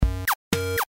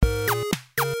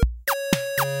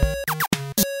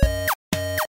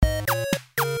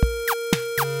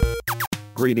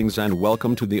Greetings and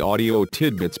welcome to the Audio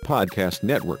Tidbits Podcast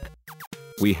Network.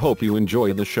 We hope you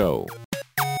enjoy the show.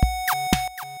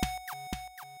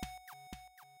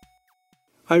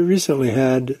 I recently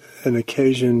had an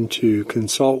occasion to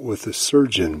consult with a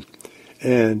surgeon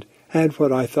and had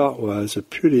what I thought was a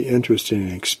pretty interesting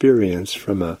experience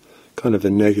from a kind of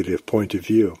a negative point of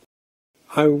view.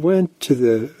 I went to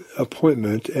the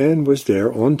appointment and was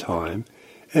there on time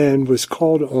and was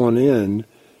called on in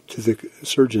to the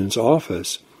surgeon's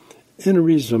office in a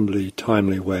reasonably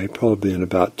timely way, probably in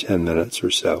about 10 minutes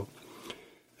or so.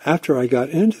 After I got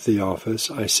into the office,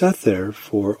 I sat there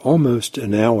for almost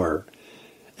an hour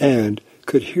and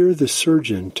could hear the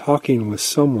surgeon talking with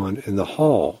someone in the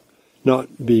hall,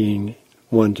 not being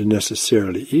one to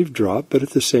necessarily eavesdrop, but at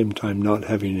the same time not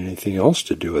having anything else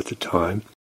to do at the time.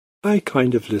 I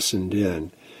kind of listened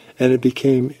in, and it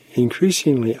became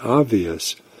increasingly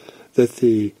obvious that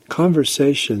the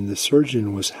conversation the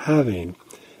surgeon was having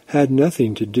had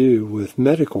nothing to do with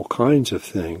medical kinds of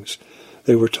things.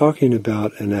 They were talking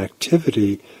about an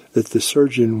activity that the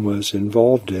surgeon was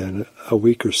involved in a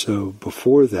week or so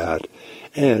before that,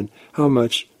 and how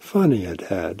much fun he had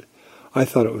had. I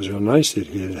thought it was real nice that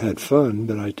he had had fun,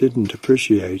 but I didn't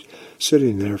appreciate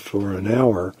sitting there for an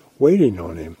hour waiting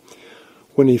on him.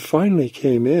 When he finally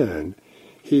came in,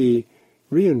 he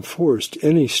reinforced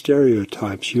any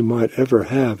stereotypes you might ever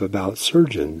have about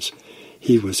surgeons.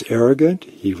 He was arrogant,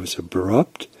 he was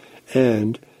abrupt,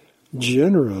 and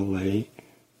generally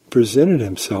presented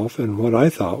himself in what I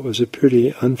thought was a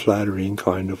pretty unflattering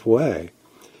kind of way.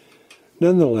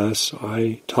 Nonetheless,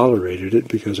 I tolerated it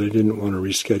because I didn't want to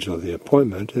reschedule the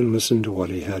appointment and listen to what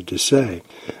he had to say.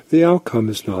 The outcome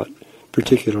is not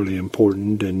particularly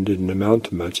important and didn't amount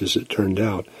to much as it turned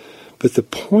out, but the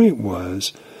point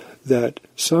was that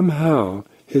somehow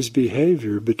his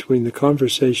behavior between the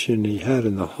conversation he had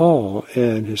in the hall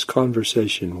and his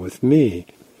conversation with me,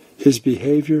 his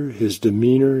behavior, his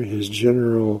demeanor, his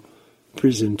general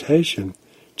presentation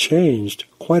changed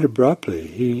quite abruptly.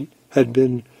 He had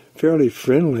been fairly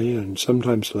friendly and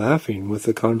sometimes laughing with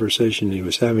the conversation he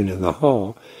was having in the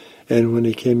hall, and when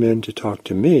he came in to talk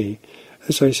to me,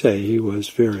 as I say, he was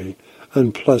very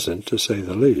unpleasant to say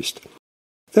the least.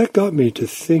 That got me to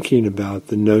thinking about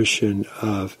the notion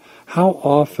of how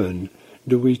often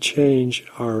do we change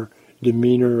our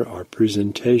demeanor, our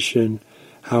presentation,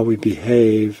 how we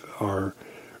behave, our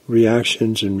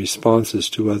reactions and responses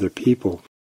to other people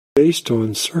based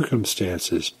on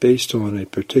circumstances, based on a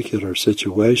particular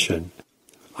situation.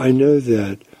 I know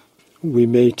that we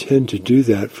may tend to do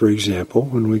that, for example,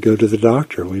 when we go to the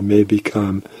doctor. We may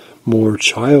become more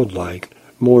childlike,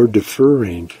 more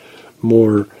deferring,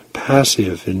 more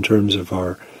passive in terms of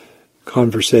our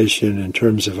conversation, in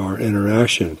terms of our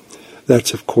interaction.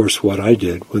 That's, of course, what I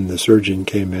did when the surgeon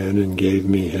came in and gave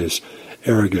me his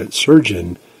arrogant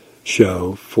surgeon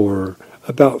show for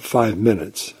about 5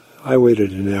 minutes. I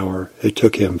waited an hour. It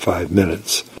took him 5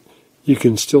 minutes. You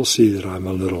can still see that I'm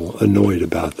a little annoyed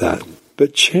about that.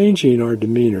 But changing our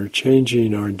demeanor,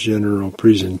 changing our general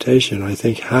presentation, I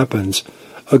think happens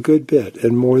a good bit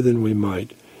and more than we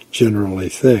might generally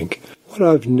think. What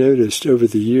I've noticed over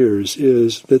the years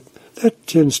is that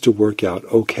tends to work out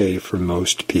okay for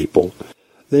most people.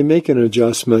 They make an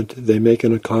adjustment, they make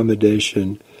an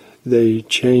accommodation, they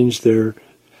change their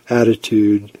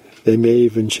attitude, they may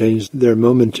even change their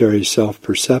momentary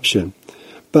self-perception.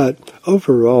 But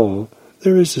overall,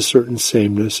 there is a certain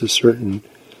sameness, a certain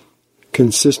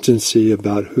consistency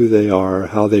about who they are,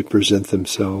 how they present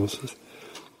themselves.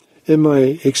 In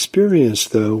my experience,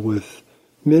 though, with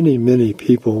many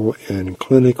people in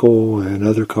clinical and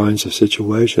other kinds of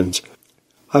situations,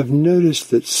 I've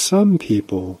noticed that some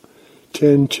people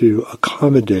tend to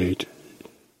accommodate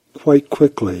quite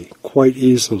quickly, quite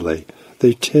easily.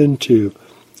 They tend to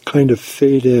kind of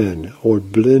fade in or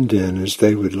blend in, as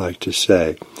they would like to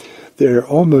say. They're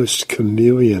almost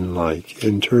chameleon-like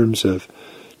in terms of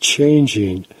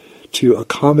changing to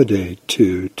accommodate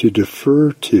to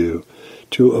defer to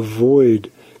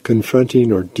avoid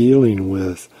confronting or dealing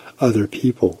with other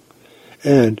people.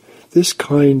 And this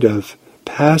kind of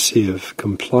passive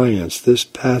compliance, this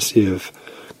passive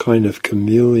kind of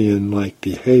chameleon-like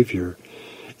behavior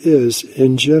is,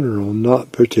 in general,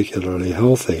 not particularly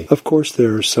healthy. Of course,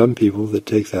 there are some people that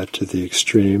take that to the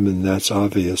extreme, and that's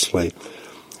obviously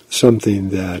something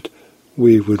that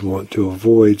we would want to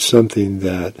avoid, something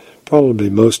that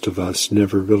probably most of us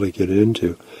never really get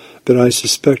into. But I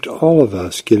suspect all of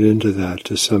us get into that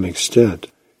to some extent.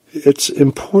 It's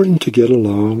important to get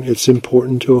along, it's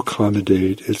important to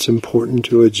accommodate, it's important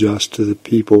to adjust to the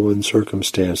people and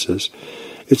circumstances.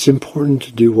 It's important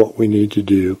to do what we need to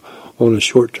do on a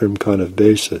short-term kind of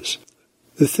basis.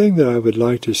 The thing that I would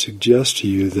like to suggest to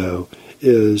you, though,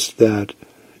 is that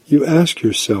you ask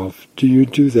yourself, do you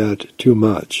do that too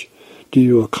much? Do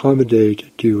you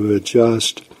accommodate? Do you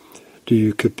adjust? Do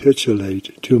you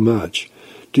capitulate too much?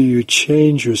 Do you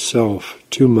change yourself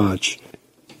too much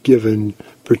given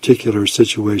particular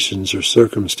situations or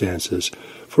circumstances?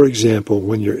 For example,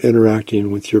 when you're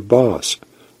interacting with your boss,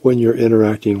 when you're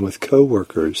interacting with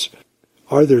coworkers,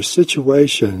 are there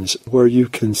situations where you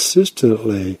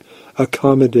consistently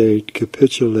accommodate,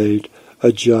 capitulate,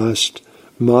 adjust,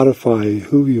 modify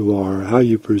who you are, how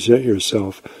you present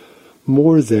yourself,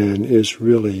 more than is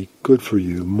really good for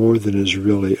you, more than is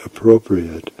really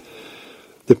appropriate?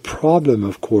 The problem,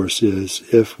 of course, is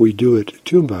if we do it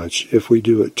too much, if we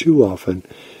do it too often,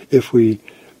 if we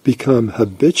become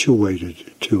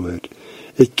habituated to it,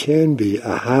 it can be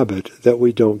a habit that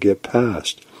we don't get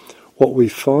past. What we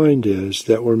find is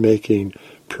that we're making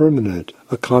permanent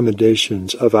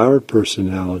accommodations of our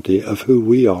personality, of who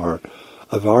we are,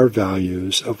 of our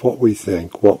values, of what we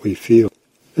think, what we feel.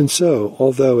 And so,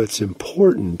 although it's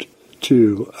important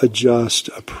to adjust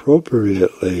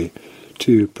appropriately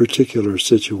to particular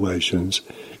situations,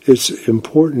 it's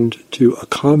important to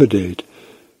accommodate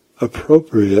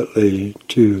appropriately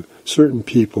to certain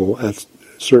people at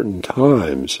certain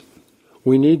times.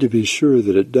 We need to be sure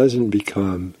that it doesn't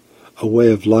become a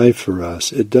way of life for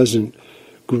us. It doesn't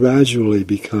gradually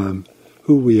become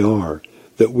who we are,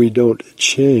 that we don't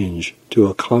change to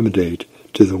accommodate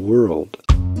to the world.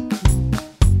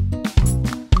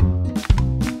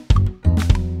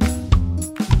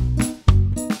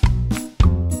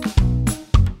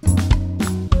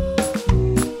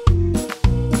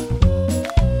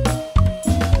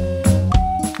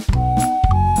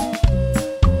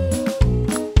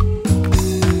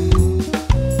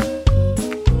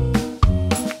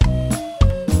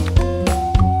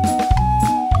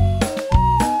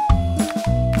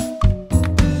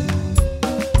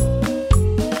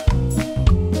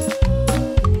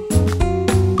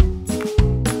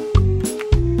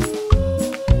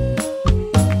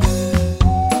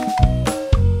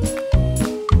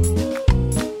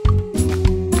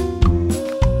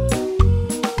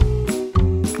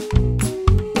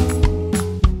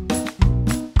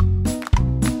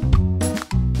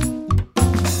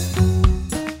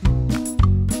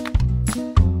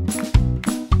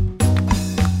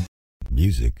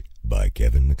 Music by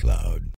Kevin MacLeod.